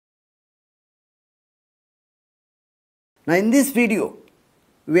Now in this video,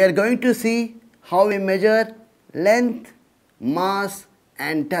 we are going to see how we measure length, mass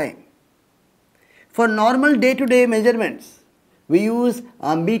and time. For normal day-to-day measurements, we use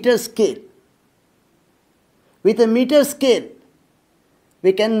a meter scale. With a meter scale,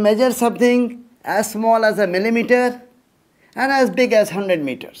 we can measure something as small as a millimeter and as big as 100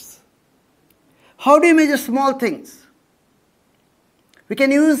 meters. How do you measure small things? We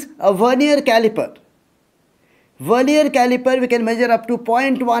can use a vernier caliper. Vernier caliper we can measure up to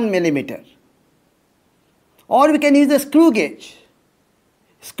 0.1 millimeter. Or we can use a screw gauge.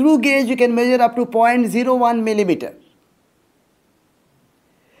 Screw gauge we can measure up to 0.01 millimeter.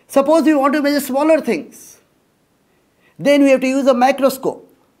 Suppose we want to measure smaller things. Then we have to use a microscope.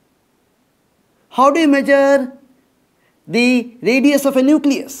 How do you measure the radius of a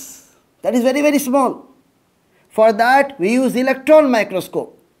nucleus? That is very, very small. For that we use electron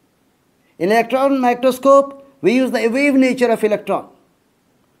microscope. In electron microscope we use the wave nature of electron.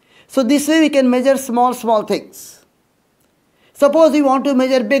 So this way we can measure small things. Suppose we want to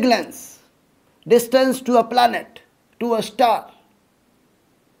measure big lengths, distance to a planet, to a star.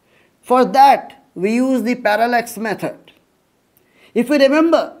 For that we use the parallax method. If we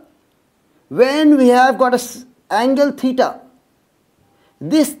remember, when we have got an angle theta,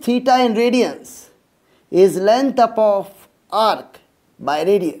 this theta in radians is length up of arc by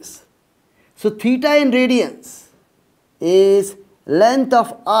radius. So theta in radians is length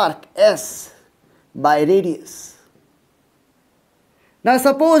of arc s by radius. Now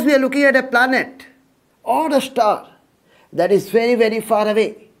suppose we are looking at a planet or a star that is very, very far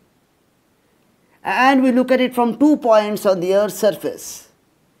away, and we look at it from 2 points on the Earth's surface.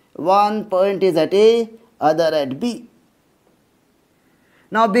 One point is at A, other at B.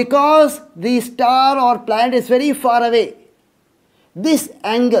 Now because the star or planet is very far away, this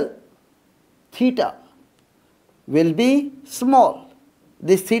angle theta will be small.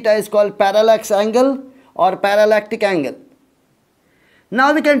 This theta is called parallax angle or parallactic angle.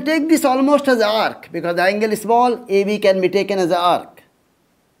 Now we can take this almost as an arc, because the angle is small, AB can be taken as an arc.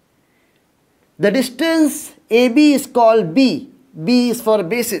 The distance AB is called B. B is for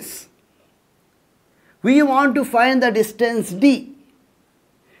basis. We want to find the distance D,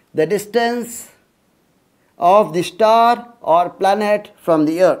 the distance of the star or planet from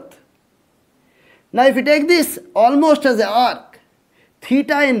the Earth. Now if we take this almost as an arc,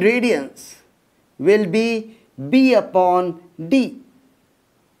 theta in radians will be B upon D.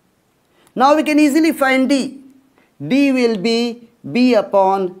 Now we can easily find D. D will be B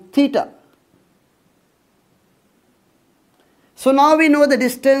upon theta. So now we know the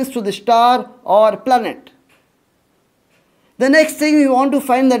distance to the star or planet. The next thing, we want to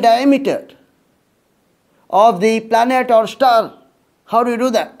find the diameter of the planet or star. How do we do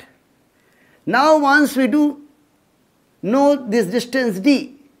that? Now once we do know this distance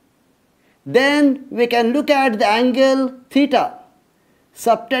D, then we can look at the angle theta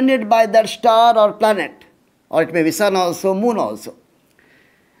subtended by that star or planet, or it may be sun also, moon also.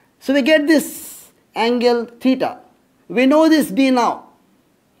 So we get this angle theta. We know this D now.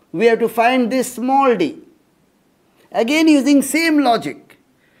 We have to find this small d. Again using same logic,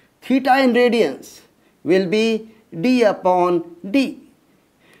 theta in radians will be D upon D.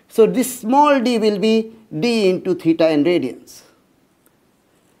 So this small d will be D into theta in radians.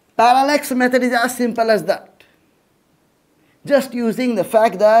 Parallax method is as simple as that. Just using the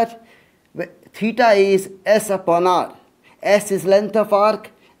fact that theta is S upon R. S is length of arc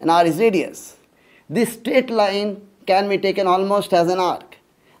and R is radius. This straight line can be taken almost as an arc,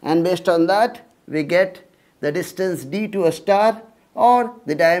 and based on that we get the distance D to a star or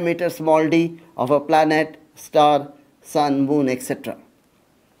the diameter small d of a planet, star, sun, moon, etc.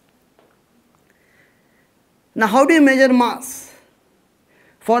 Now how do you measure mass?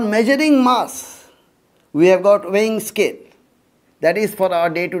 For measuring mass, we have got weighing scale. That is for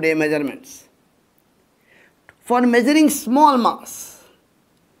our day-to-day measurements. For measuring small mass,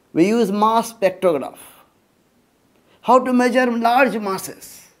 we use mass spectrograph. How to measure large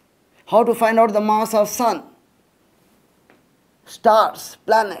masses? How to find out the mass of sun, stars,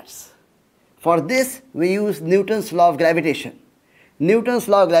 planets? For this, we use Newton's law of gravitation. Newton's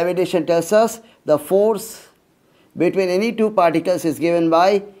law of gravitation tells us the force between any two particles is given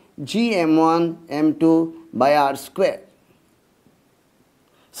by gm1 m2 by r square.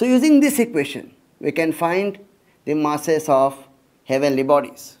 So using this equation, we can find the masses of heavenly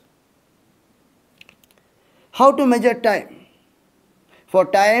bodies. How to measure time? For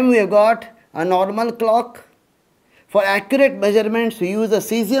time we have got a normal clock. For accurate measurements we use a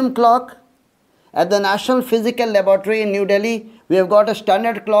cesium clock. At the National Physical Laboratory in New Delhi, we have got a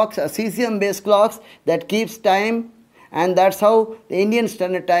standard clocks, a cesium based clocks that keeps time, and that's how the Indian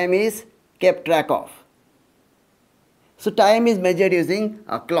Standard Time is kept track of. So time is measured using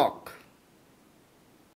a clock.